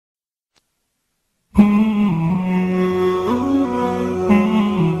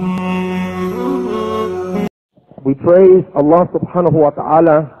We praise Allah subhanahu wa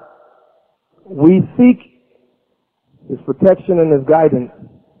ta'ala. We seek His protection and His guidance.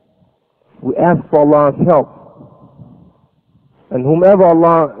 We ask for Allah's help. And whomever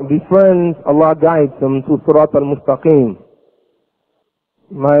Allah befriends, Allah guides them to Surat al-Mustaqim.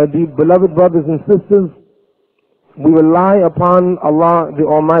 My dear beloved brothers and sisters, we rely upon Allah the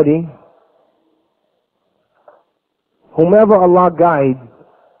Almighty. Whomever Allah guides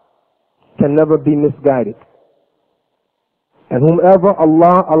can never be misguided. And whomever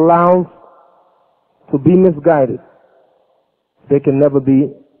Allah allows to be misguided, they can never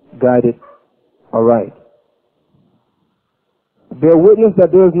be guided aright. Bear witness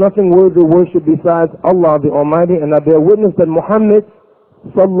that there is nothing worthy of worship besides Allah the Almighty, and I bear witness that Muhammad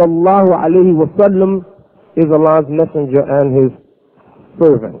sallallahu alayhi wa sallam is Allah's messenger and His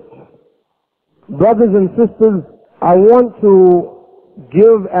servant. Brothers and sisters, I want to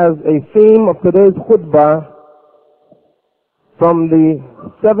give as a theme of today's khutbah from the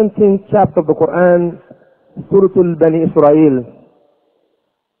 17th chapter of the Quran, Surah Al-Bani Israel.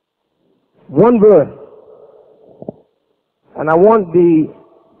 One verse. And I want the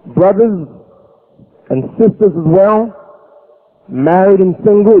brothers and sisters as well, married and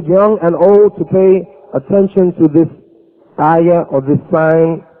single, young and old, to pay attention to this ayah or this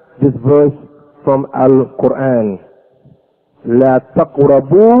sign, this verse from Al-Quran. لا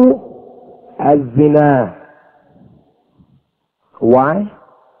تقربوا الزنا. Why?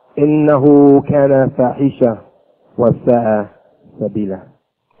 إنه كان فاحشة وساء سبيلا.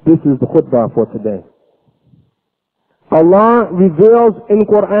 This is the khutbah for today. Allah reveals in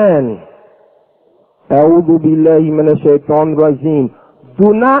Quran, أعوذ بالله من الشيطان الرجيم,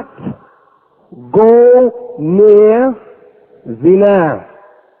 do not go near zina.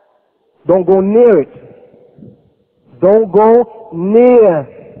 Don't go near it. Don't go near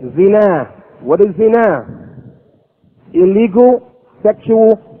zina. What is zina? Illegal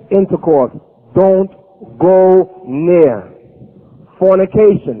sexual intercourse. Don't go near.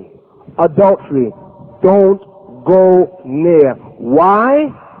 Fornication, adultery. Don't go near. Why?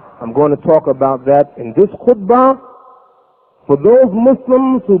 I'm going to talk about that in this khutbah. For those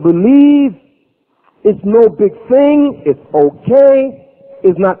Muslims who believe it's no big thing, it's okay,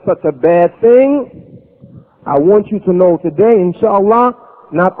 it's not such a bad thing, I want you to know today, inshallah,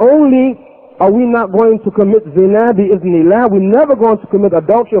 not only are we not going to commit zina bi-iznillah, we're never going to commit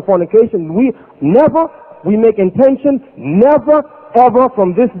adultery or fornication. We make intention, never ever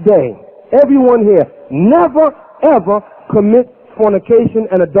from this day, everyone here, never ever commit fornication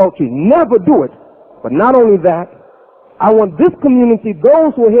and adultery. Never do it. But not only that, I want this community,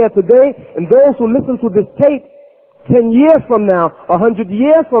 those who are here today and those who listen to this tape 10 years from now, 100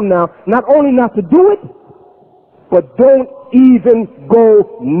 years from now, not only not to do it, but don't even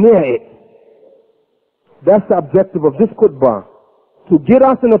go near it. That's the objective of this khutbah. To get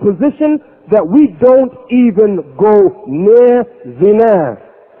us in a position that we don't even go near zina,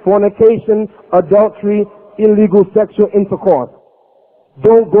 fornication, adultery, illegal sexual intercourse.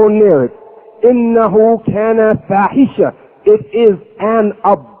 Don't go near it. إِنَّهُ كَانَ فَاحِشَةً. It is an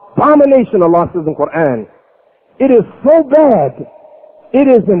abomination, Allah says in Quran. It is so bad. It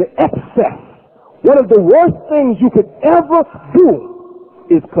is an excess. One of the worst things you could ever do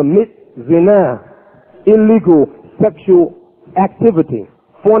is commit zina, illegal sexual activity.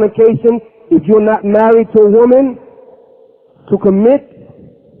 Fornication, if you're not married to a woman, to commit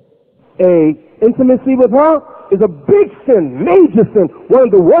a intimacy with her is a big sin, major sin, one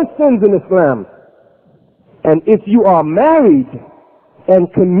of the worst sins in Islam. And if you are married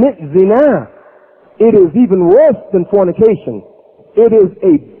and commit zina, it is even worse than fornication. It is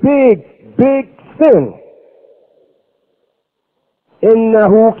a big, big sin.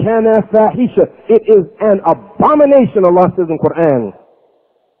 إِنَّهُ كَانَ فَاحِشَةً. It is an abomination, Allah says in Quran.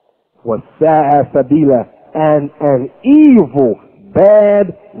 وَسَاءَ سَبِيلًا. And an evil,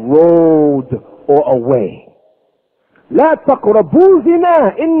 bad road or a way. لا تقربوا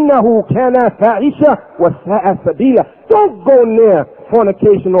زنا إنه كان فاحشة وساء سبيلا. Don't go near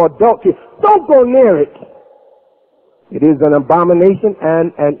fornication or adultery. Don't go near it. It is an abomination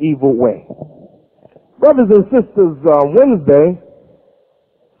and an evil way. Brothers and sisters, Wednesday,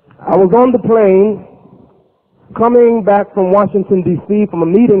 I was on the plane coming back from Washington, D.C. from a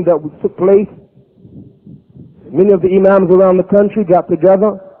meeting that took place. Many of the imams around the country got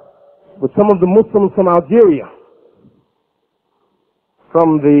together with some of the Muslims from Algeria,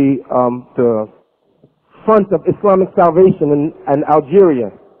 from the front of Islamic Salvation in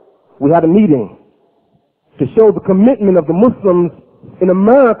Algeria. We had a meeting to show the commitment of the Muslims in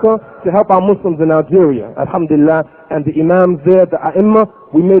America to help our Muslims in Algeria. Alhamdulillah. And the imams there, the A'imma,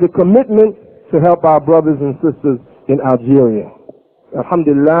 we made a commitment to help our brothers and sisters in Algeria.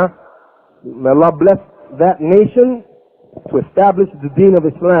 Alhamdulillah, may Allah bless that nation to establish the deen of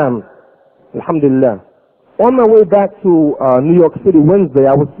Islam. Alhamdulillah. On my way back to New York City Wednesday,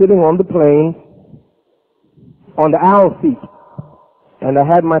 I was sitting on the plane on the aisle seat, and I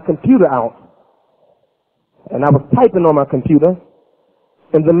had my computer out, and I was typing on my computer,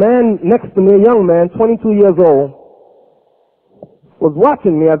 and the man next to me, a young man, 22 years old, was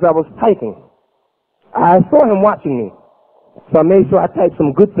watching me as I was typing. I saw him watching me, so I made sure I typed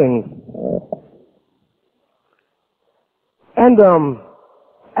some good things. And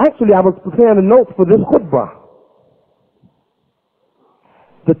actually, I was preparing the notes for this khutbah.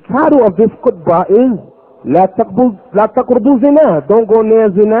 The title of this khutbah is La Taqrubu Zina, don't go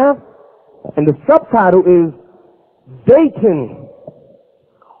near zina. And the subtitle is Dating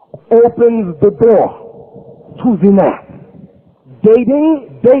opens the door to zina.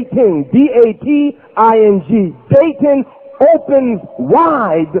 Dating, D-A-T-I-N-G. Dating opens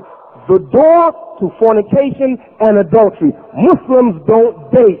wide the door to fornication and adultery. Muslims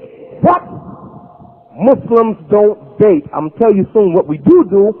don't date. What? Muslims don't date. I'm telling you soon what we do,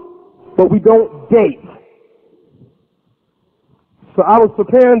 but we don't date. So I was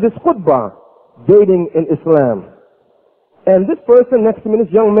preparing this khutbah, dating in Islam. And this person next to me,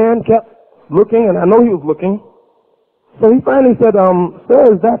 this young man, kept looking, and I know he was looking. So he finally said,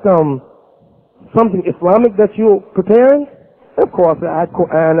 sir, is that something Islamic that you're preparing? Of course, I had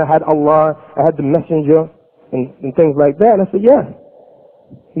Quran, I had Allah, I had the Messenger, and things like that. And I said, yes.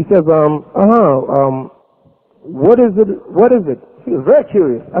 He says, what is it? What is it? He was very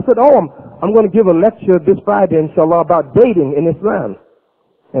curious. I said, I'm going to give a lecture this Friday, inshallah, about dating in Islam.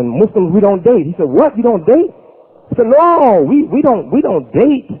 And Muslims, we don't date. He said, what? You don't date? I said, no, we don't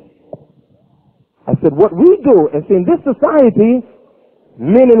date. I said, what we do is in this society,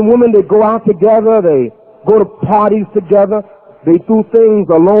 men and women, they go out together, they go to parties together, they do things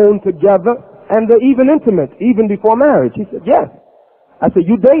alone together, and they're even intimate, even before marriage. He said, yes. I said,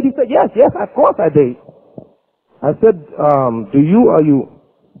 you date? He said, yes, of course I date. I said, you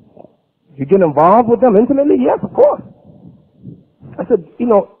get involved with them intimately? Yes, of course. I said,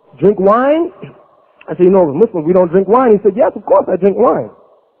 drink wine? I said, Muslims, we don't drink wine. He said, yes, of course I drink wine.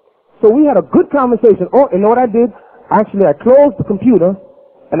 So we had a good conversation. Oh, you know what I did? Actually, I closed the computer,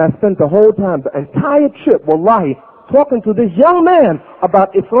 and I spent the whole time, the entire trip, wallahi, talking to this young man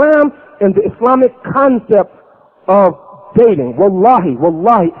about Islam and the Islamic concept of dating. Wallahi,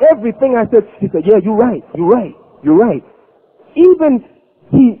 everything I said, he said, yeah, you're right. Even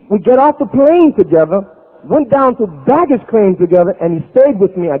we get off the plane together, went down to baggage claim together, and he stayed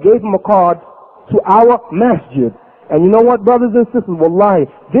with me. I gave him a card to our masjid. And you know what, brothers and sisters, wallahi,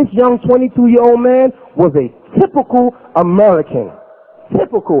 this young 22-year-old man was a typical American.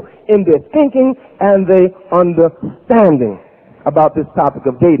 Typical in their thinking and their understanding about this topic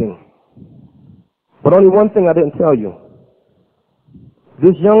of dating. But only one thing I didn't tell you.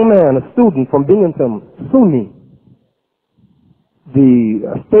 This young man, a student from Binghamton, Sunni,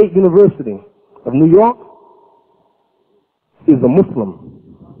 the State University of New York, is a Muslim.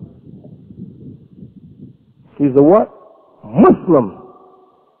 He's a what? Muslim.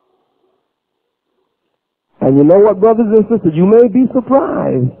 And you know what, brothers and sisters? You may be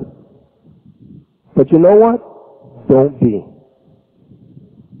surprised. But you know what? Don't be.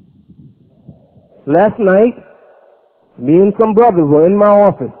 Last night, me and some brothers were in my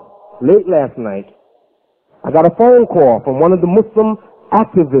office, late last night. I got a phone call from one of the Muslim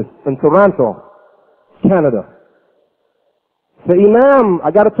activists in Toronto, Canada. Say, Imam, I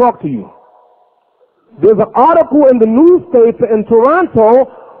got to talk to you. There's an article in the newspaper in Toronto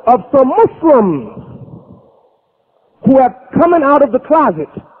of some Muslims who have coming out of the closet.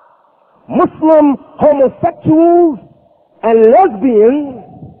 Muslim homosexuals and lesbians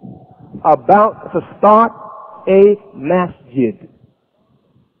about to start a masjid.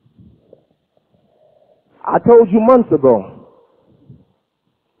 I told you months ago.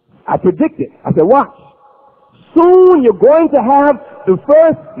 I predicted. I said, watch. Soon you're going to have the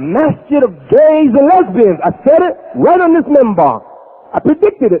first masjid of gays and lesbians. I said it right on this minbar. I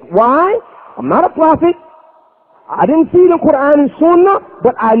predicted it. Why? I'm not a prophet. I didn't see the Quran and Sunnah,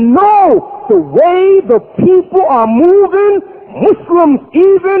 but I know the way the people are moving, Muslims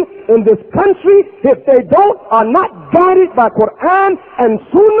even in this country, if they are not guided by Quran and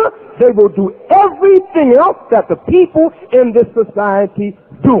Sunnah, they will do everything else that the people in this society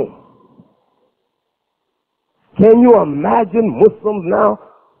do. Can you imagine Muslims now,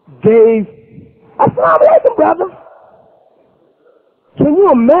 gays? Assalamu alaikum, brother. Can you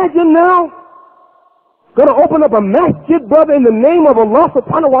imagine now Going to open up a masjid, brother, in the name of Allah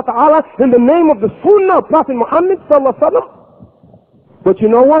subhanahu wa ta'ala, in the name of the sunnah of Prophet Muhammad sallallahu alaihi wasallam. But you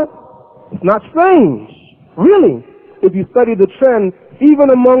know what? It's not strange. Really, if you study the trend, even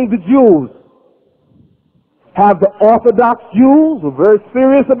among the Jews, have the Orthodox Jews who are very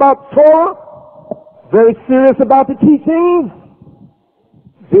serious about Torah, very serious about the teachings.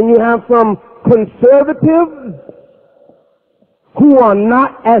 Then you have some conservatives who are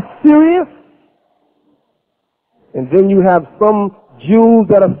not as serious. And then you have some Jews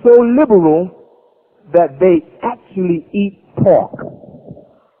that are so liberal that they actually eat pork.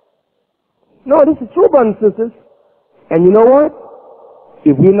 No, this is true, brothers and sisters. And you know what?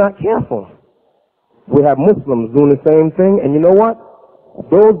 If we're not careful, we have Muslims doing the same thing. And you know what?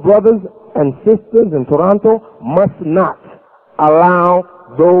 Those brothers and sisters in Toronto must not allow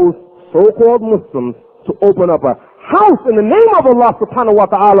those so-called Muslims to open up a house in the name of Allah subhanahu wa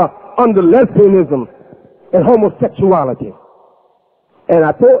ta'ala under lesbianism and homosexuality. And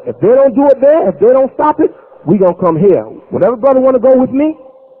I thought, if they don't do it there, if they don't stop it, we're going to come here. Whatever brother want to go with me,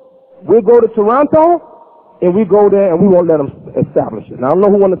 we'll go to Toronto, and we go there, and we won't let them establish it. Now, I don't know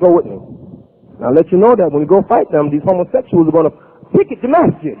who want to go with me. And I'll let you know that when we go fight them, these homosexuals are going to picket the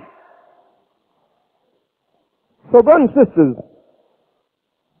masjid. So, brothers and sisters,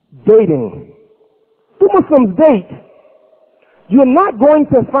 dating. Do Muslims date? You're not going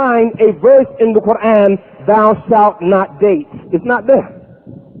to find a verse in the Quran, thou shalt not date. It's not there.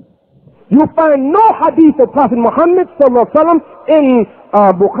 You'll find no hadith of Prophet Muhammad sallallahu alaihi wasallam in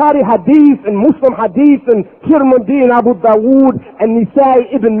Bukhari hadith and Muslim hadith and Tirmidhi and Abu Dawood and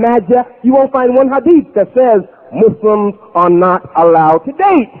Nisai ibn Majah. You won't find one hadith that says Muslims are not allowed to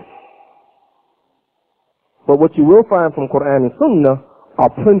date. But what you will find from Quran and Sunnah are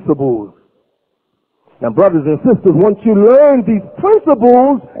principles. Now, brothers and sisters, once you learn these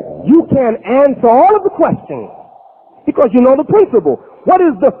principles, you can answer all of the questions because you know the principle. What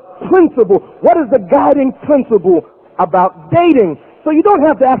is the principle? What is the guiding principle about dating? So you don't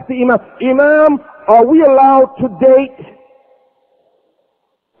have to ask the Imam, Imam, are we allowed to date?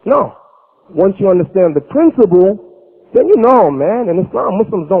 No. Once you understand the principle, then you know, man, in Islam,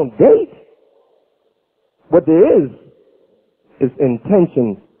 Muslims don't date. What there is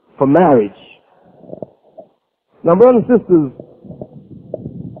intention for marriage. Now, brothers and sisters,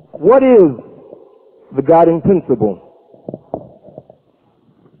 what is the guiding principle?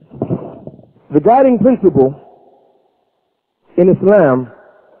 The guiding principle in Islam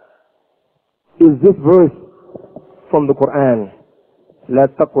is this verse from the Quran, لا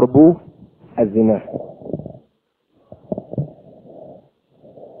تقربوا الزنا.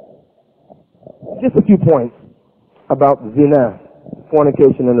 Just a few points about zina,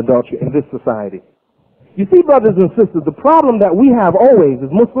 fornication and adultery in this society. You see, brothers and sisters, the problem that we have always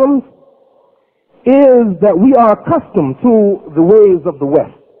as Muslims is that we are accustomed to the ways of the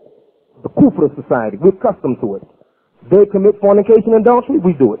West, the Kufr society. We're accustomed to it. They commit fornication and adultery,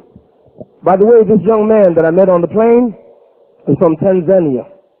 we do it. By the way, this young man that I met on the plane is from Tanzania.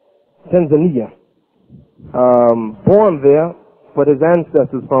 Born there, but his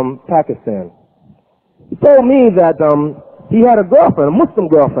ancestors from Pakistan. He told me that he had a girlfriend, a Muslim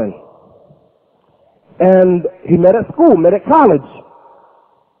girlfriend. And he met at school, met at college,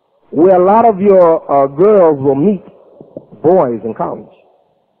 where a lot of your girls will meet boys in college.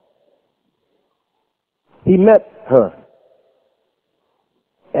 He met her,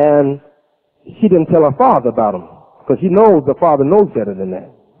 and she didn't tell her father about him, because she knows the father knows better than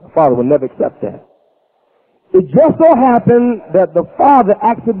that. The father would never accept that. It just so happened that the father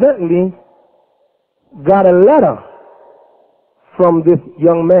accidentally got a letter from this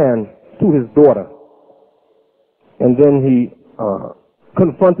young man to his daughter. And then he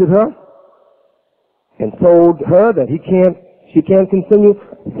confronted her and told her that she can't continue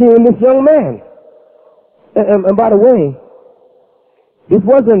seeing this young man. And by the way, this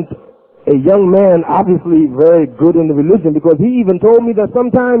wasn't a young man obviously very good in the religion, because he even told me that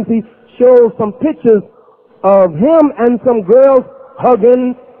sometimes he shows some pictures of him and some girls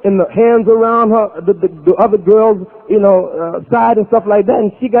hugging and the hands around her, the other girls, side and stuff like that,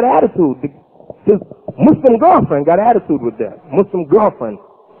 and she got attitude. His Muslim girlfriend got attitude with that. Muslim girlfriend.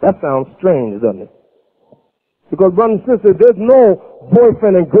 That sounds strange, doesn't it? Because, brothers and sisters, there's no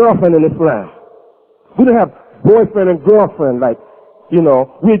boyfriend and girlfriend in Islam. We don't have boyfriend and girlfriend like,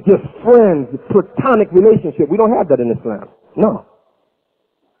 we're just friends, platonic relationship. We don't have that in Islam. No.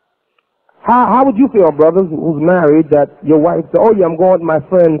 How would you feel, brothers, who's married, that your wife said, oh yeah, I'm going with my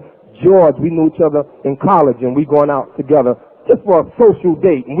friend George. We knew each other in college and we going out together just for a social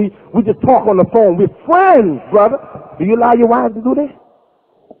date. And we just talk on the phone. We're friends, brother. Do you allow your wife to do that?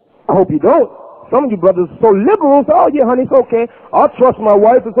 I hope you don't. Some of you brothers are so liberal, say, oh yeah, honey, it's okay. I'll trust my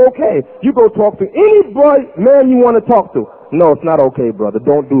wife, it's okay. You go talk to any boy, man you want to talk to. No, it's not okay, brother.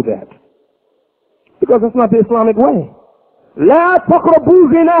 Don't do that. Because that's not the Islamic way. La taqrabu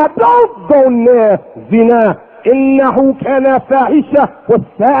zina. Don't go near zina. Innahu kana fahisha wa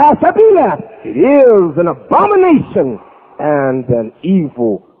sa'a sabila. It is an abomination and an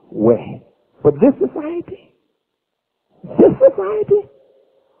evil way. But this society,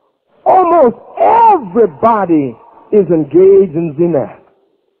 almost everybody is engaged in zina.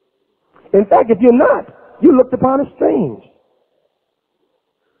 In fact, if you're not, you're looked upon as strange.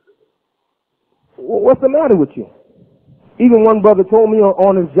 What's the matter with you? Even one brother told me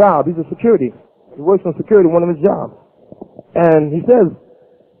on his job, he's a security. He works on security, one of his jobs. And he says,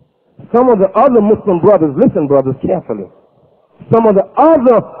 some of the other Muslim brothers, listen brothers carefully, some of the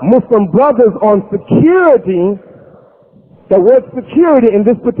other Muslim brothers on security, that work security in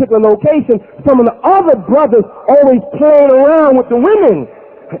this particular location, some of the other brothers always playing around with the women,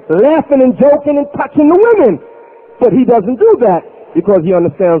 laughing and joking and touching the women. But he doesn't do that because he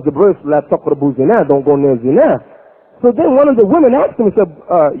understands the verse, La taqrabu zina, don't go near zina. So then one of the women asked him, he said,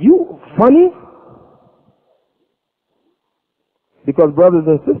 you funny? Because brothers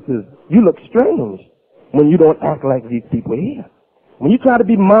and sisters, you look strange when you don't act like these people here. When you try to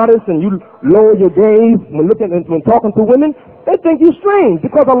be modest and you lower your gaze when talking to women, they think you're strange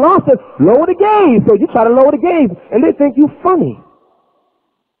because Allah says, lower the gaze. So you try to lower the gaze and they think you're funny.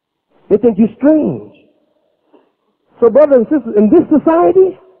 They think you're strange. So brothers and sisters, in this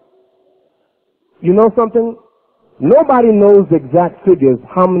society, you know something? Nobody knows the exact figures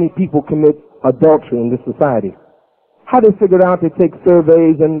how many people commit adultery in this society. How they figure it out, they take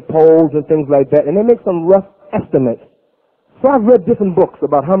surveys and polls and things like that, and they make some rough estimates. So I've read different books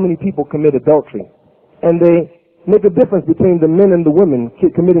about how many people commit adultery, and they make a difference between the men and the women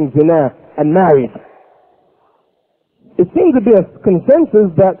committing zina and married. It seems to be a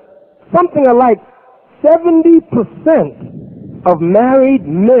consensus that something like 70% of married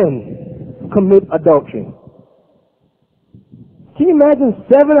men commit adultery. Can you imagine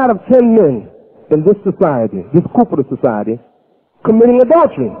 7 out of 10 men in this society, this corporate society, committing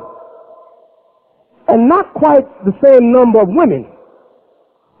adultery? And not quite the same number of women,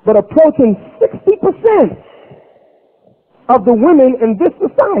 but approaching 60% of the women in this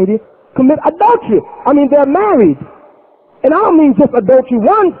society commit adultery. I mean, they're married. And I don't mean just adultery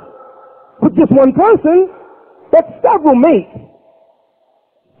once, with just one person, but several mates.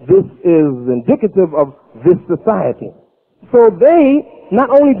 This is indicative of this society. So they, not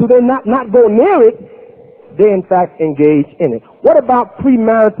only do they not go near it, they in fact engage in it. What about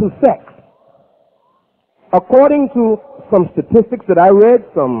premarital sex? According to some statistics that I read,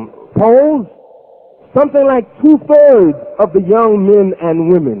 some polls, something like 2/3 of the young men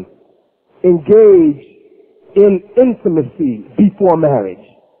and women engage in intimacy before marriage.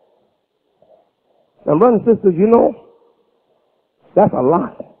 Now, brothers and sisters, you know, that's a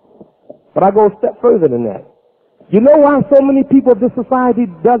lot. But I go a step further than that. You know why so many people of this society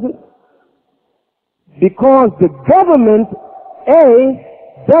does it? Because the government, A,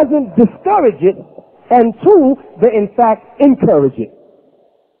 doesn't discourage it, and 2, they in fact encourage it.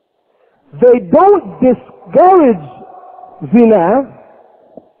 They don't discourage zina,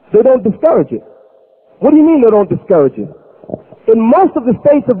 they don't discourage it. What do you mean they don't discourage it? In most of the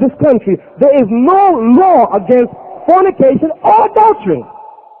states of this country, there is no law against fornication or adultery.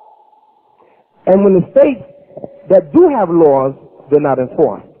 And when the states that do have laws, they're not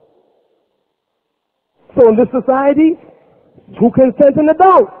enforced. So in this society, 2 consenting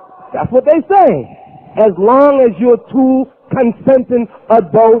adults, that's what they say. As long as you're 2 consenting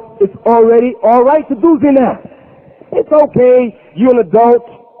adults, it's already all right to do zina. It's okay, you're an adult,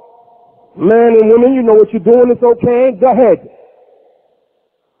 man and women, you know what you're doing, it's okay, go ahead.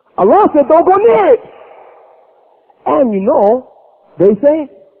 Allah said don't go near it. And you know, they say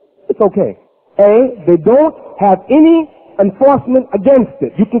it's okay. A, they don't have any enforcement against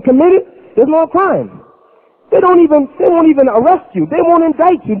it. You can commit it, there's no crime. They won't even arrest you. They won't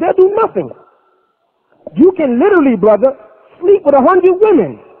indict you. They'll do nothing. You can literally, brother, sleep with 100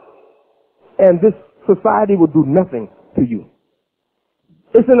 women, and this society will do nothing to you.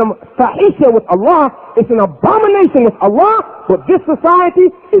 It's an fahisha with Allah. It's an abomination with Allah, but this society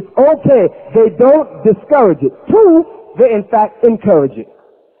is okay. They don't discourage it. 2, they in fact encourage it.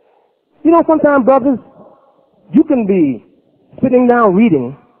 You know, sometimes, brothers, you can be sitting down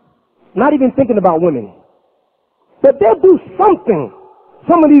reading, not even thinking about women. But they'll do something,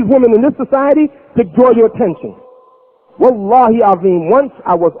 some of these women in this society, to draw your attention. Wallahi Azim, once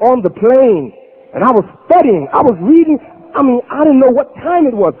I was on the plane, and I was studying, I was reading, I mean, I didn't know what time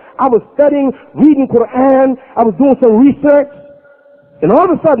it was. I was studying, reading Quran. I was doing some research. And all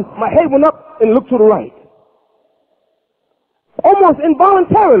of a sudden, my head went up and looked to the right. Almost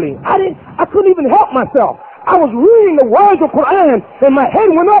involuntarily. I couldn't even help myself. I was reading the words of Quran, and my head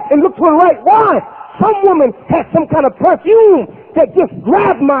went up and looked to the right. Why? Some woman had some kind of perfume that just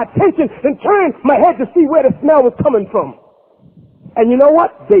grabbed my attention and turned my head to see where the smell was coming from. And you know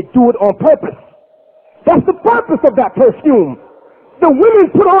what? They do it on purpose. That's the purpose of that perfume. The women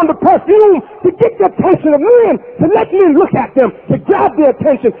put on the perfume to get the attention of men, to let men look at them, to grab their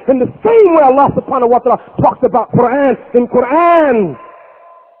attention. In the same way Allah subhanahu wa ta'ala talks about Quran in Quran,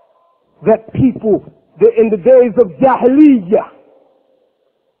 that people in the days of Jahiliyyah,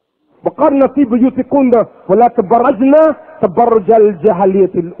 وَقَرْنَ فِي بُيُوتِكُنَّ وَلَا تَبَرَّجْنَ تَبَرُّجَ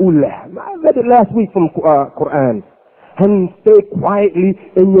الْجَاهِلِيَّةِ الْأُولَى. I read it last week from Quran. And stay quietly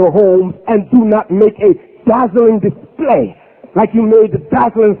in your homes and do not make a dazzling display like you made the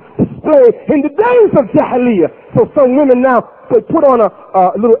dazzling display in the days of Jahiliyyah. So some women now, they put on a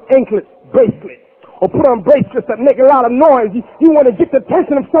little anklet bracelet, or put on bracelets that make a lot of noise. You want to get the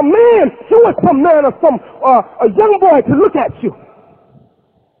attention of some man. You want some man or some a young boy to look at you.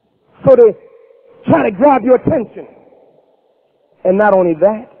 So they try to grab your attention. And not only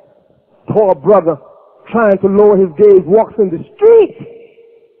that, poor brother trying to lower his gaze walks in the street,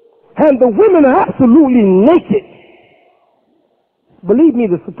 and the women are absolutely naked. Believe me,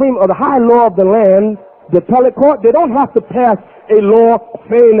 the supreme or the high law of the land, the appellate court, they don't have to pass a law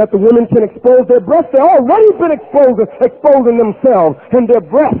saying that the women can expose their breasts. They've already been exposing themselves and their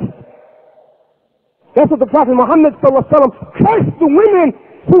breasts. That's what the Prophet Muhammad sallallahu alaihi wasallam cursed the women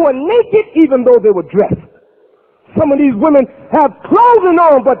who were naked even though they were dressed. Some of these women have clothing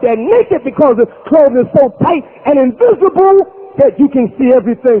on, but they're naked because the clothing is so tight and invisible that you can see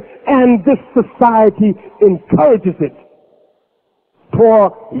everything. And this society encourages it.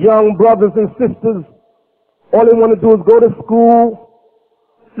 Poor young brothers and sisters, all they want to do is go to school,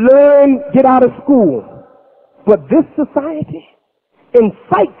 learn, get out of school. But this society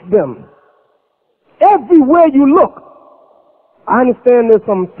incites them. Everywhere you look. I understand there's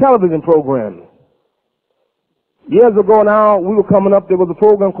some television programs. Years ago now, we were coming up, there was a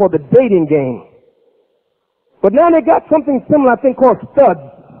program called The Dating Game. But now they got something similar, I think, called Studs.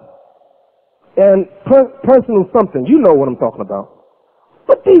 And Personal Something. You know what I'm talking about.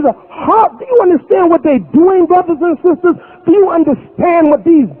 But these are hard. Do you understand what they're doing, brothers and sisters? Do you understand what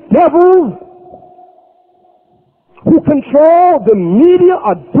these devils who control the media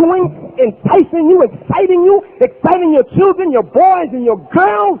are doing? Enticing you, exciting your children, your boys and your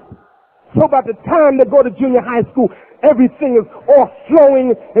girls. So by the time they go to junior high school, everything is all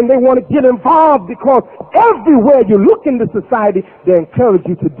flowing and they want to get involved, because everywhere you look in the society, they encourage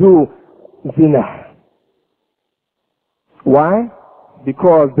you to do zina. Why?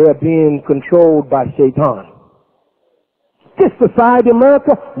 Because they're being controlled by shaitan. This society,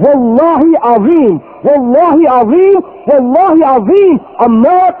 America, wallahi azim, wallahi azim, wallahi azim,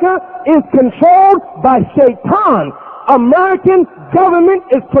 America is controlled by shaitan. American government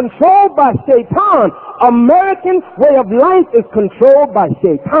is controlled by shaitan. American way of life is controlled by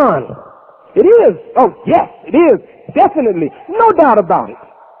shaitan. It is. Oh, yes, it is. Definitely. No doubt about it.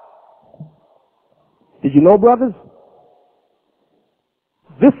 Did you know, brothers?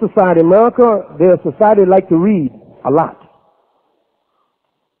 This society, America, they're a society that like to read a lot.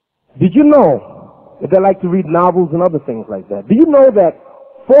 Did you know that they like to read novels and other things like that? Do you know that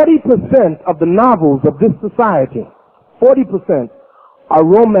 40% of the novels of this society, 40% are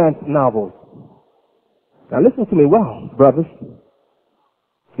romance novels? Now listen to me well, brothers.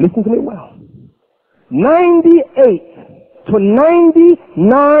 Listen to me well. 98 to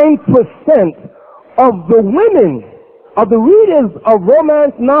 99% of the women, of the readers of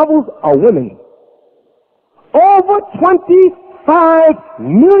romance novels are women. Over 25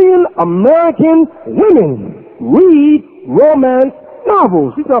 million American women read romance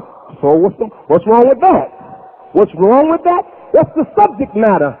novels. You know, so what's wrong with that? What's wrong with that? What's the subject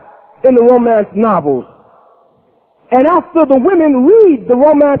matter in the romance novels? And after the women read the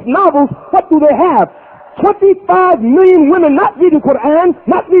romance novels, what do they have? 25 million women not reading Quran,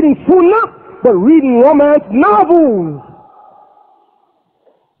 not reading Sunnah, but reading romance novels.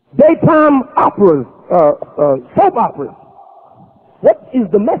 Daytime operas, soap operas. What is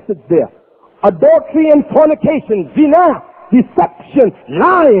the message there? Adultery and fornication, zina, deception,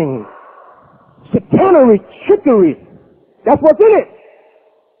 lying, chicanery, trickery. That's what's in it.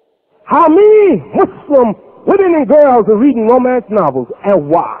 How many Muslim women and girls are reading romance novels, and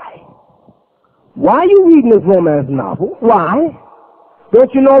why? Why are you reading this romance novel? Why?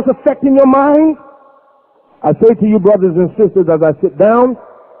 Don't you know it's affecting your mind? I say to you, brothers and sisters, as I sit down,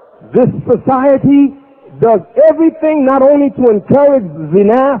 this society does everything not only to encourage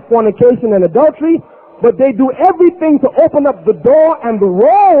zina, fornication, and adultery, but they do everything to open up the door and the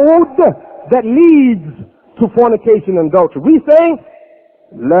road that leads to fornication and adultery. We say,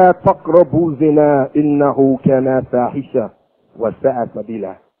 لا تقربوا زنا إنه كان فاحشة وساء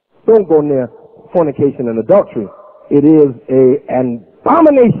سبيلا. Don't go near fornication and adultery. It is an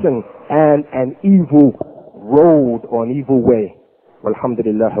abomination and an evil road or an evil way.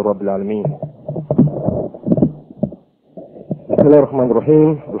 Walhamdulillahi Rabbil Alameen. Bismillahir Rahmanir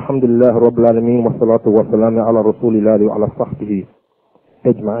Rahim. Alhamdulillahi Rabbil Alameen. Wa salatu wa salam ala Rasulillahi wa ala sahbihi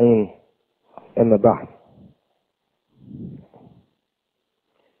ajma'in. Amma ba'd.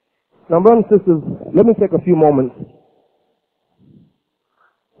 Now, brothers and sisters, let me take a few moments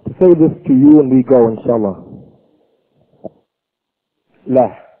to say this to you and we go, inshallah.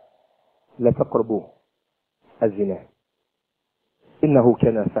 لا تقربوا الزنا إنه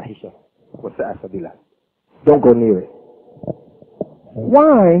كان فاحشة وساء سبيلا. Don't go near it.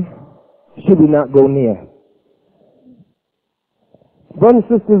 Why should we not go near? Brothers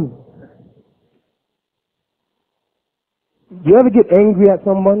and sisters, do you ever get angry at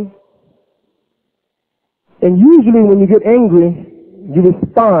someone? And usually when you get angry, you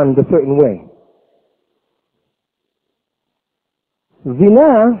respond a certain way.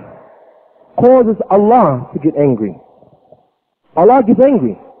 Zina causes Allah to get angry. Allah gets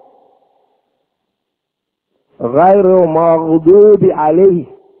angry. غَيْرُ مَغْضُوبِ عَلَيْهِ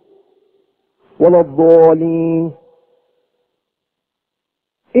وَلَا الضَّالِينَ.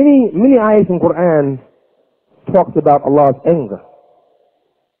 Many ayahs in Quran talks about Allah's anger.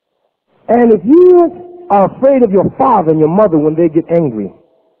 And if you are afraid of your father and your mother when they get angry,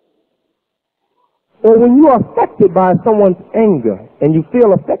 or when you are affected by someone's anger and you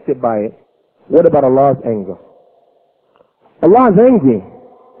feel affected by it, what about Allah's anger? Allah is angry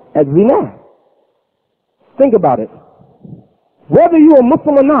at zina. Think about it. Whether you are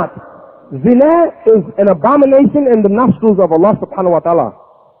Muslim or not, zina is an abomination in the nostrils of Allah subhanahu wa ta'ala.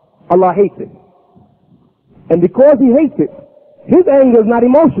 Allah hates it. And because He hates it, His anger is not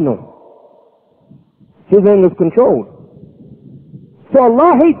emotional. His anger is controlled. So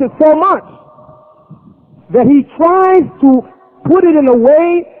Allah hates it so much that He tries to put it in a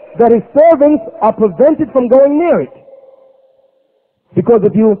way that His servants are prevented from going near it. Because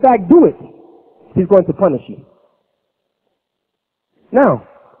if you in fact do it, He's going to punish you. Now,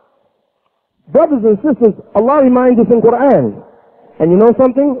 brothers and sisters, Allah reminds us in Quran. And you know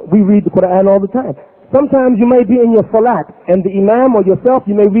something? We read the Quran all the time. Sometimes you may be in your salat and the imam or yourself,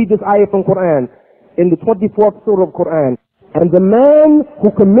 you may read this ayah from Quran in the 24th surah of Quran. And the man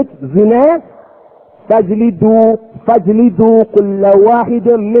who commits zina, فَجْلِدُوا كُلَّ وَاحِدٍ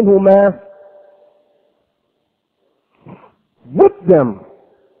مِّنْهُمَا. Whip them,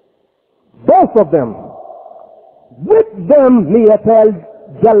 both of them, whip them مِيَةَ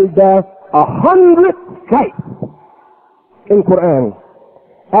الْجَلْدَةِ, 100 stripes in Quran.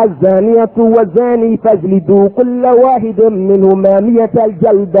 الزانية والزاني فاجلدوا كل واحد منهما 100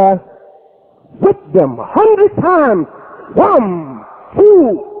 الجلدة. Whip them 100 times. 1,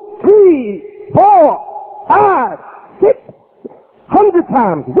 2, 3, 4, 5, 6, 100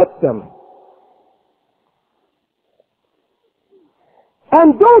 times. Whip them.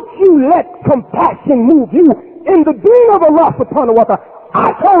 And don't you let compassion move you in the deen of Allah subhanahu wa ta'ala.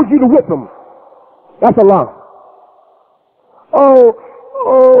 I told you to whip them. That's Allah. Oh,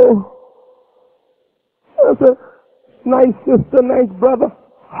 that's a nice sister, nice brother.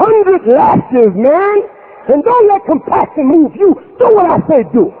 100 lashes, man. And don't let compassion move you. Do what I say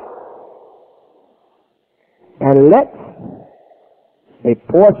do. And let a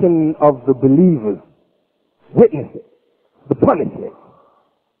portion of the believers witness it, the punishment.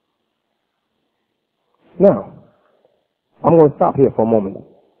 Now, I'm going to stop here for a moment.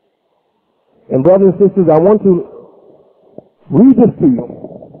 And brothers and sisters, I want to read this to you.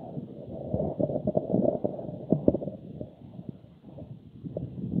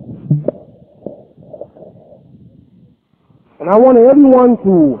 And I want everyone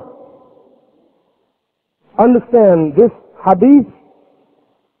to understand this hadith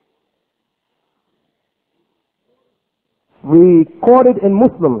recorded in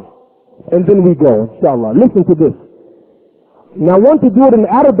Muslim, and then we go, inshallah. Listen to this. Now I want to do it in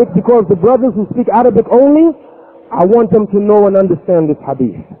Arabic because the brothers who speak Arabic only, I want them to know and understand this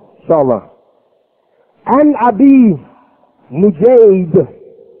hadith, inshallah. An Abi Mujayd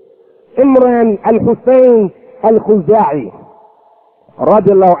Imran al-Husayn al-Khuza'i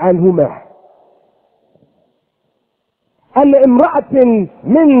radiallahu anhumah أن امرأة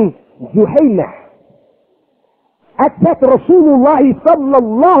من جهينة أتت رسول الله صلى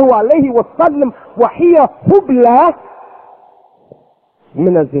الله عليه وسلم وهي حبلى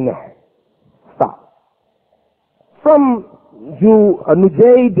من الزنا. Stop. From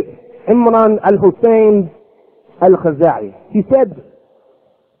Nujayd Imran al-Hussein al-Khazai, he said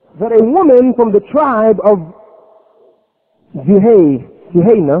that a woman from the tribe of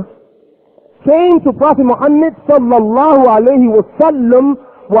Juhayna came to Prophet Muhammad sallallahu alayhi wa sallam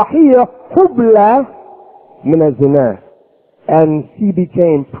وهي حبلى من الزنا, and she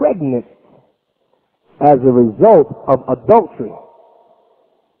became pregnant as a result of adultery.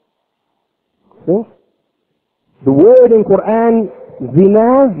 See? The word in Quran,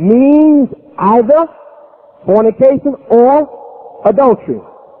 zina, means either fornication or adultery.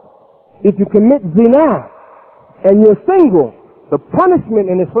 If you commit zina and you're single, the punishment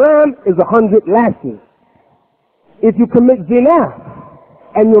in Islam is 100 lashes. If you commit zina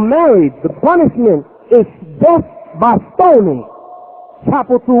and you're married, the punishment is death by stoning,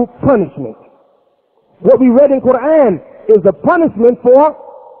 capital punishment. What we read in Quran is the punishment for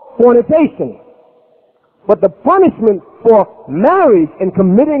fornication. But the punishment for marriage and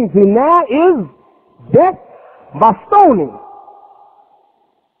committing zina is death by stoning.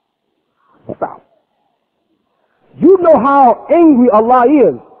 Stop. You know how angry Allah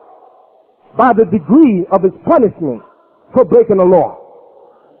is by the degree of his punishment for breaking the law.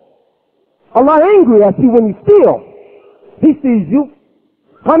 Allah angry at you when you steal. He sees you.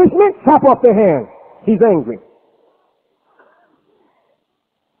 Punishment, chop off their hand. He's angry.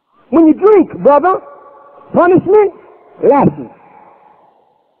 When you drink, brother, punishment, lashes.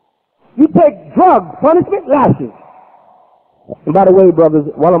 You take drugs, punishment, lashes. And by the way, brothers,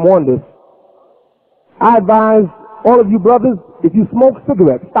 while I'm on this, I advise all of you brothers, if you smoke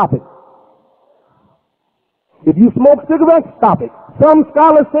cigarettes, stop it. If you smoke cigarettes, stop it. Some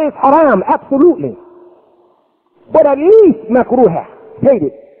scholars say it's haram, absolutely. But at least makruha, hate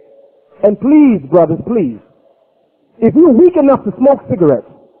it. And please, brothers, please, if you're weak enough to smoke cigarettes,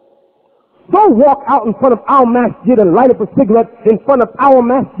 don't walk out in front of our masjid and light up a cigarette in front of our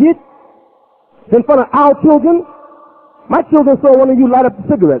masjid, in front of our children. My children saw one of you light up a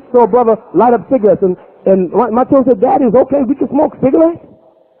cigarette. Saw a brother light up cigarettes, and my children said, Daddy, it's okay, we can smoke cigarettes?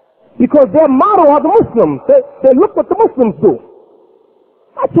 Because their motto are the Muslims. They look what the Muslims do.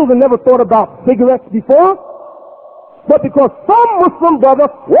 My children never thought about cigarettes before. But because some Muslim brother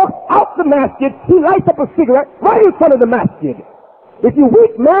walks out the masjid, he lights up a cigarette right in front of the masjid. If you're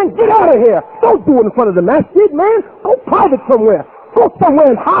weak, man, get out of here. Don't do it in front of the masjid, man. Go private somewhere. Go somewhere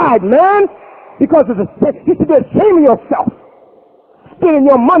and hide, man. Because you should be ashamed of yourself. Spending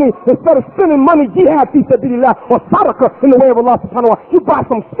your money instead of spending money jihad fi sabilillah or sadaqah in the way of Allah subhanahu wa ta'ala. You buy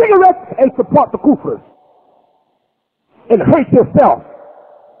some cigarettes and support the kufrs. And hurt yourself.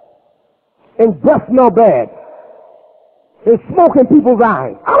 And breath smell bad. And smoke in people's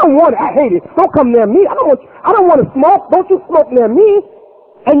eyes. I don't want it. I hate it. Don't come near me. I don't want to smoke. Don't you smoke near me.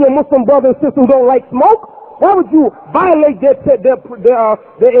 And your Muslim brothers and sisters who don't like smoke. Why would you violate their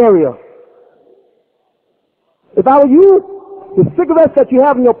area? If I were you, the cigarettes that you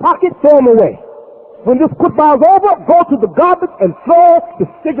have in your pocket, throw them away. When this khutbah is over, go to the garbage and throw the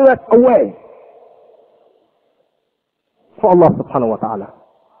cigarettes away. For Allah subhanahu wa ta'ala.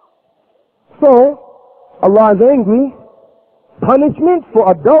 So, Allah is angry. Punishment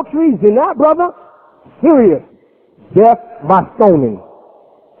for adultery, zina, brother, serious. Death by stoning.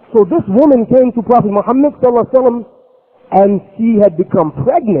 So this woman came to Prophet Muhammad sallallahu alaihi wasallam, and she had become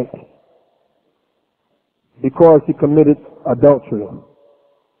pregnant because she committed adultery.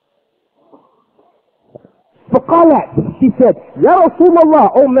 فقالت, she said, Ya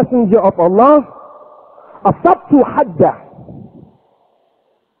Rasulullah, O Messenger of Allah, asabtu hadda.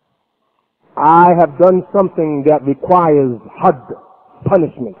 I have done something that requires had,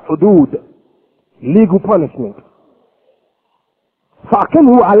 punishment, hudud, legal punishment.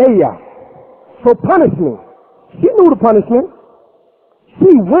 فَأَكِمْهُ عَلَيَّ. So punish me. She knew the punishment.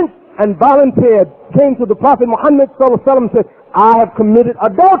 She went and volunteered, came to the Prophet Muhammad sallallahu alaihi wasallam and said, I have committed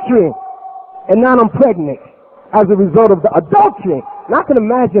adultery, and now I'm pregnant as a result of the adultery. And I can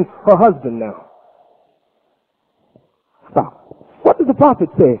imagine her husband now. Stop. What did the Prophet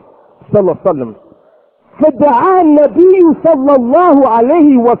say? صلى الله عليه وسلم. فدعا النبي صلى الله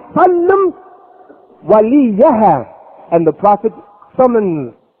عليه وسلم وليها, and the Prophet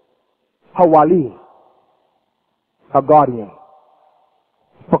summoned her wali, her guardian.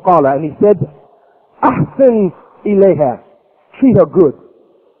 فقال, and he said, أحسن إليها, treat her good.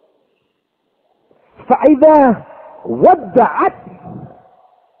 فإذا ودعت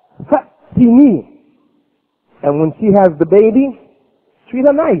فأتني, and when she has the baby, treat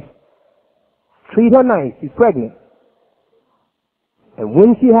her nice. Treat her nice. She's pregnant. And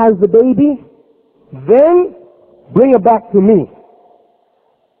when she has the baby, then bring her back to me.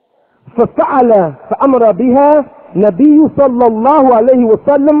 ففعل فأمر بها نبي صلى الله عليه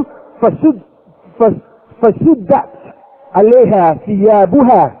وسلم فشدت عليها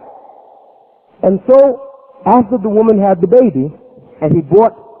ثيابها. And so, after the woman had the baby, and he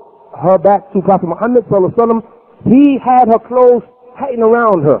brought her back to Prophet Muhammad sallallahu alaihi wasallam, he had her clothes tightened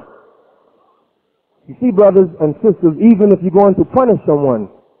around her. You see, brothers and sisters, even if you're going to punish someone,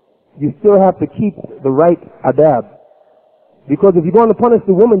 you still have to keep the right adab. Because if you're going to punish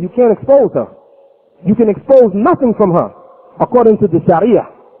the woman, you can't expose her. You can expose nothing from her, according to the Sharia.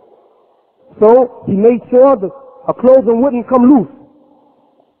 So, he made sure that her clothing wouldn't come loose.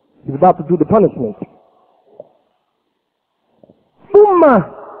 He's about to do the punishment. ثم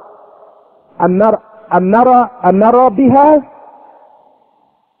أمر بها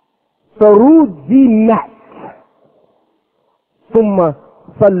فرجمت ثم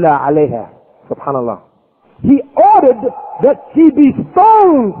صلى عليها. Subhanallah. He ordered that she be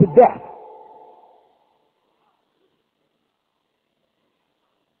stoned to death.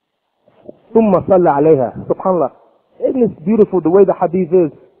 ثم صلى عليها. Subhanallah. Isn't it beautiful the way the hadith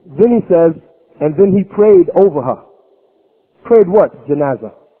is? Then he says, and then he prayed over her. Prayed what?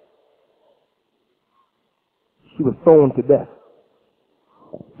 Janazah. She was stoned to death.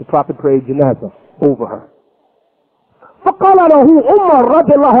 The Prophet prayed janazah over her. فقال له عمر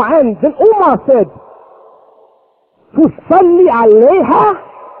رضي الله عنه. Then Umar said, تصلي عليها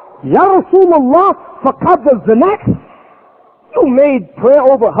يا رسول الله فقد زناك. You made prayer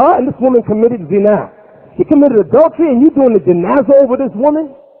over her and this woman committed zina. She committed adultery and you doing the janazah over this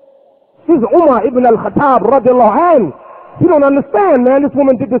woman? This is Umar ibn al-Khattab radiallahu anhu. You don't understand, man. This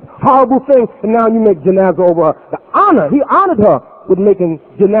woman did this horrible thing and now you make janazah over her. The honor, he honored her with making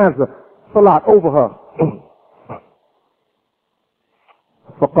janazah salat over her.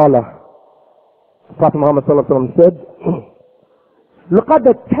 فقال Prophet Muhammad sallallahu alaihi wasallam said, لقد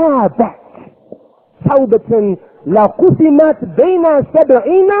تابت توبة لا قسمت بين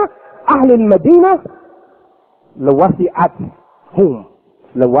 70 أهل المدينة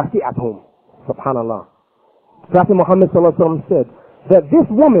لوسعتهم. Subhanallah. Prophet Muhammad sallallahu alaihi wasallam said that this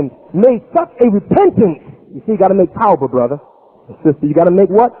woman made such a repentance. You see, you got to make tawbah, brother and sister. You got to make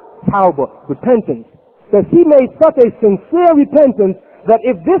what? Tawbah, repentance. That she made such a sincere repentance that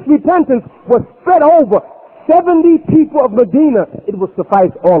if this repentance was spread over 70 people of Medina, it would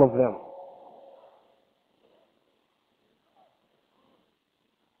suffice all of them.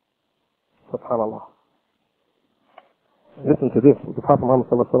 Subhanallah. Listen to this, what the Prophet Muhammad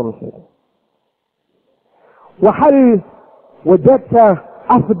sallallahu alaihi wasallam said. وهل وجدت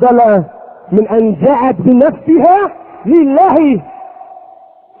أفضل من أن جاءت بنفسها لله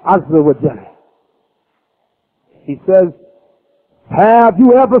عز وجل. He says, have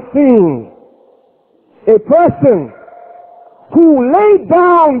you ever seen a person who laid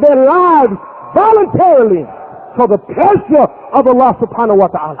down their lives voluntarily for the pleasure of Allah subhanahu wa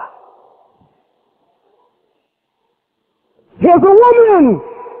ta'ala? Here's a woman.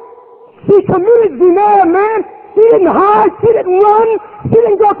 She committed zina, man. She didn't hide. She didn't run. She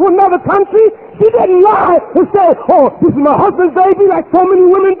didn't go to another country. She didn't lie and say, oh, this is my husband's baby like so many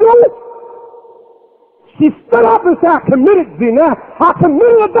women do. She stood up and said, I committed zina. I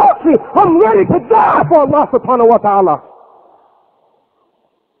committed adultery. I'm ready to die for Allah subhanahu wa ta'ala.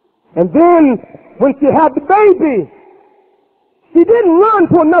 And then, when she had the baby, she didn't run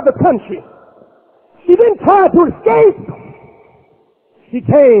to another country. She didn't try to escape. She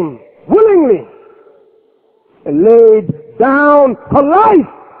came willingly and laid down her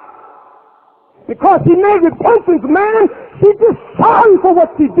life because she made repentance, man. She's just sorry for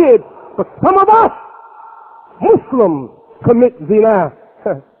what she did. But some of us Muslims commit zina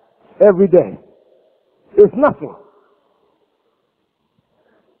every day. It's nothing.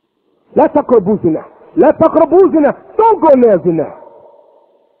 لا تقربوا زنا. لا تقربوا زنا. Don't go near zina.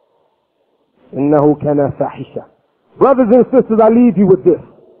 إنه كان فاحشة. Brothers and sisters, I leave you with this.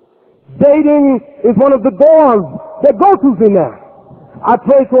 Dating is one of the doors that go to zina. I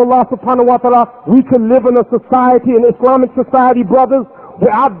pray to Allah subhanahu wa ta'ala we can live in a society, an Islamic society, brothers,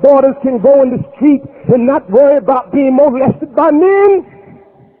 where our daughters can go in the street and not worry about being molested by men.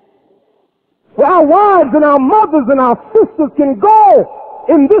 Where our wives and our mothers and our sisters can go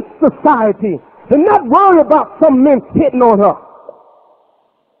in this society and not worry about some men hitting on her.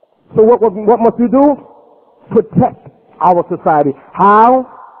 So what must we do? Protect our society. How?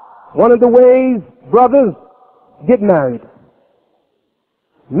 One of the ways, brothers, get married.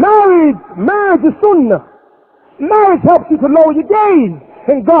 Marriage is sunnah. Marriage helps you to lower your gaze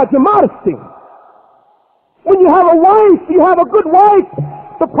and guard your modesty. When you have a wife, you have a good wife.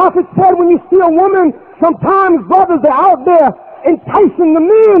 The Prophet said when you see a woman, sometimes brothers are out there enticing the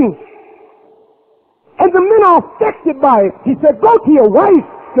men. And the men are affected by it. He said, go to your wife.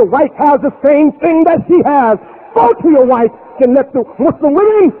 Your wife has the same thing that she has. Go to your wife and let the Muslim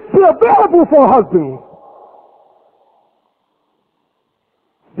women be available for a husband.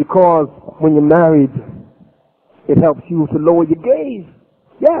 Because when you're married, it helps you to lower your gaze.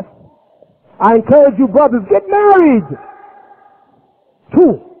 Yes. I encourage you brothers, get married.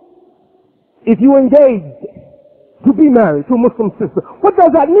 2, if you engaged to be married to a Muslim sister, what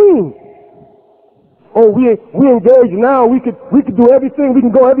does that mean? Oh, we engaged now, we could do everything, we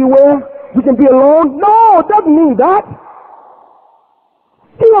can go everywhere, we can be alone. No, it doesn't mean that.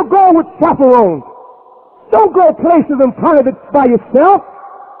 You don't go with chaperones. Don't go places in private by yourself.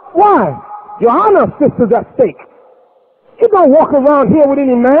 Why? Your honor, sister's at stake. You don't walk around here with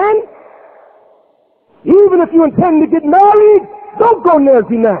any man. Even if you intend to get married, don't go near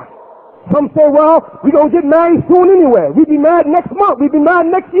Zina. Some say, well, we're going to get married soon anyway. We'll be married next month. We'll be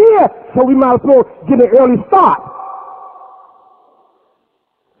married next year. So we might as well get an early start.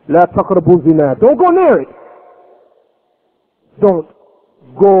 La taqrabu zina. Don't go near it. Don't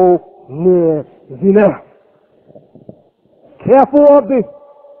go near zina. Careful of the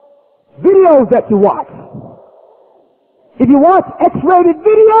videos that you watch. If you watch X-rated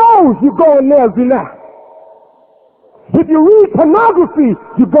videos, you're going near zina. If you read pornography,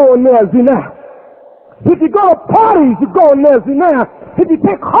 you go in there zina. If you go to parties, you go in there zina. If you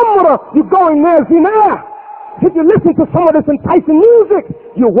take khamra, you go in there zina. If you listen to some of this enticing music,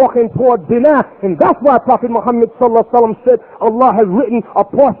 you're walking towards zina. And that's why Prophet Muhammad sallallahu alaihi wasallam said Allah has written a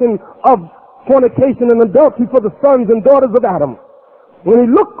portion of fornication and adultery for the sons and daughters of Adam. When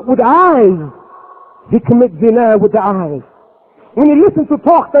he look with the eyes, he commits zina with the eyes. When he listens to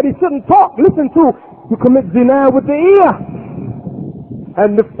talk that he shouldn't listen to, you commit zina with the ear.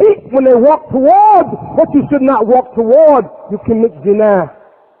 And the feet, when they walk toward what you should not walk toward, you commit zina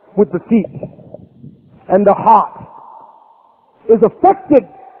with the feet. And the heart is affected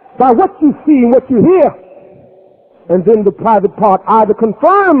by what you see and what you hear. And then the private part either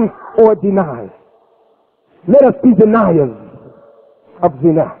confirms or denies. Let us be deniers of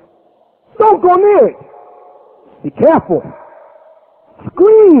zina. Don't go near it. Be careful.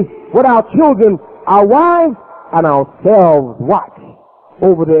 Screen what our children, our wives, and ourselves watch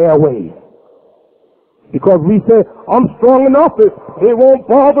over the airwaves. Because we say, I'm strong enough, it won't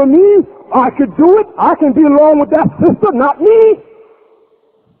bother me, I could do it, I can be alone with that sister, not me.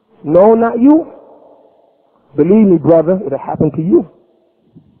 No, not you. Believe me, brother, it'll happen to you.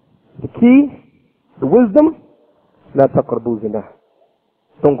 The key, the wisdom, la taqrabu zina.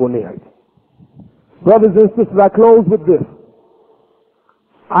 Don't go near it. Brothers and sisters, I close with this.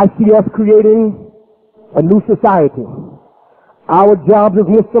 I see us creating a new society. Our job as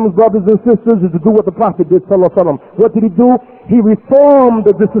Muslims, brothers and sisters, is to do what the Prophet did, sallallahu alaihi wasallam. What did he do? He reformed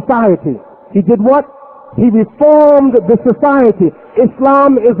the society. He did what? He reformed the society.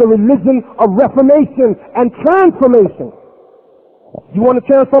 Islam is a religion of reformation and transformation. You want to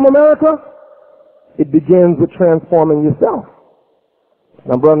transform America? It begins with transforming yourself.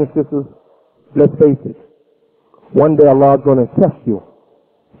 Now, brothers and sisters, let's face it. One day Allah is going to test you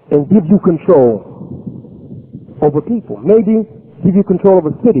and give you control over people. Maybe give you control of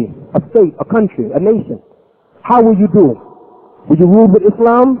a city, a state, a country, a nation. How will you do? Will you rule with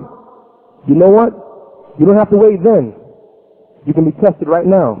Islam? You know what? You don't have to wait then. You can be tested right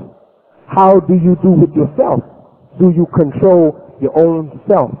now. How do you do with yourself? Do you control your own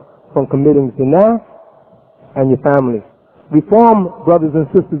self from committing zina and your family? Reform, brothers and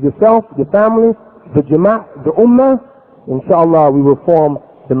sisters, yourself, your family, the Jama'at, the Ummah. Inshallah, we will form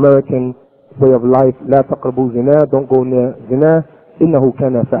the American way of life. La taqrabu zina. Don't go near zina. Innahu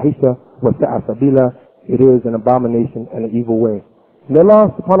kana fahisha wa sa'a sabila. It is an abomination and an evil way. May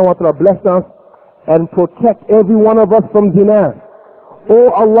Allah subhanahu wa ta'ala bless us and protect every one of us from zina.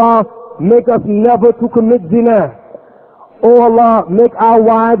 Oh Allah, make us never to commit zina. Oh Allah, make our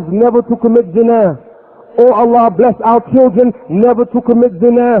wives never to commit zina. Oh Allah, bless our children never to commit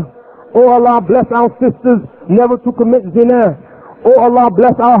zina. Oh Allah, bless our sisters never to commit zina. Oh Allah,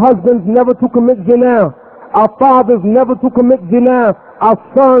 bless our husbands never to commit zina. Our fathers never to commit zina. Our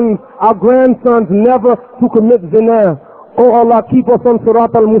sons, our grandsons never to commit zina. Oh Allah, keep us on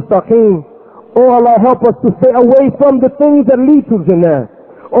Surat al-Mustaqim. Oh Allah, help us to stay away from the things that lead to zina.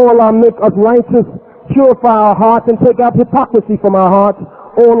 Oh Allah, make us righteous, purify our hearts and take out hypocrisy from our hearts.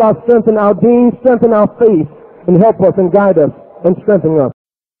 Oh Allah, strengthen our deen, strengthen our faith, and help us and guide us and strengthen us.